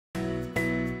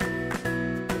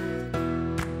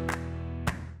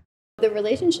The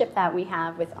relationship that we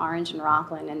have with Orange and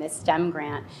Rockland and this STEM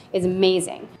grant is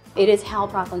amazing. It has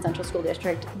helped Rockland Central School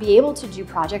District be able to do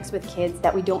projects with kids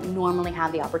that we don't normally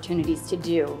have the opportunities to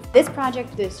do. This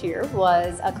project this year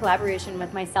was a collaboration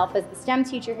with myself as the STEM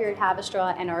teacher here at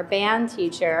Haverstraw and our band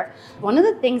teacher. One of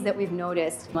the things that we've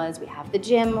noticed was we have the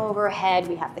gym overhead,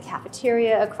 we have the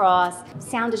cafeteria across,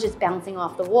 sound is just bouncing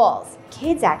off the walls.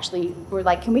 Kids actually were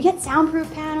like, can we get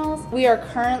soundproof panels? We are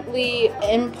currently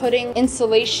inputting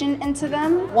insulation into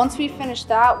them. Once we finish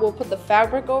that, we'll put the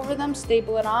fabric over them,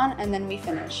 staple it on, and then we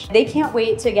finish. They can't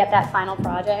wait to get that final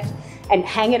project and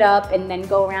hang it up and then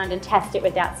go around and test it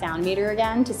with that sound meter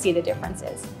again to see the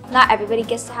differences. Not everybody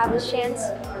gets to have this chance,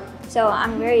 so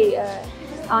I'm very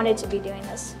honored to be doing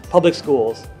this. Public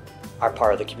schools are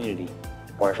part of the community.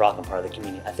 Orange Rockland part of the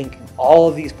community. I think all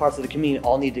of these parts of the community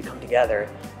all need to come together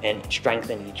and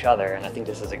strengthen each other, and I think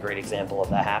this is a great example of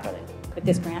that happening. With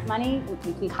this grant money,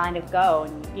 we can kind of go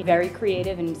and be very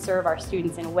creative and serve our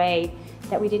students in a way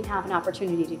that we didn't have an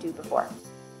opportunity to do before.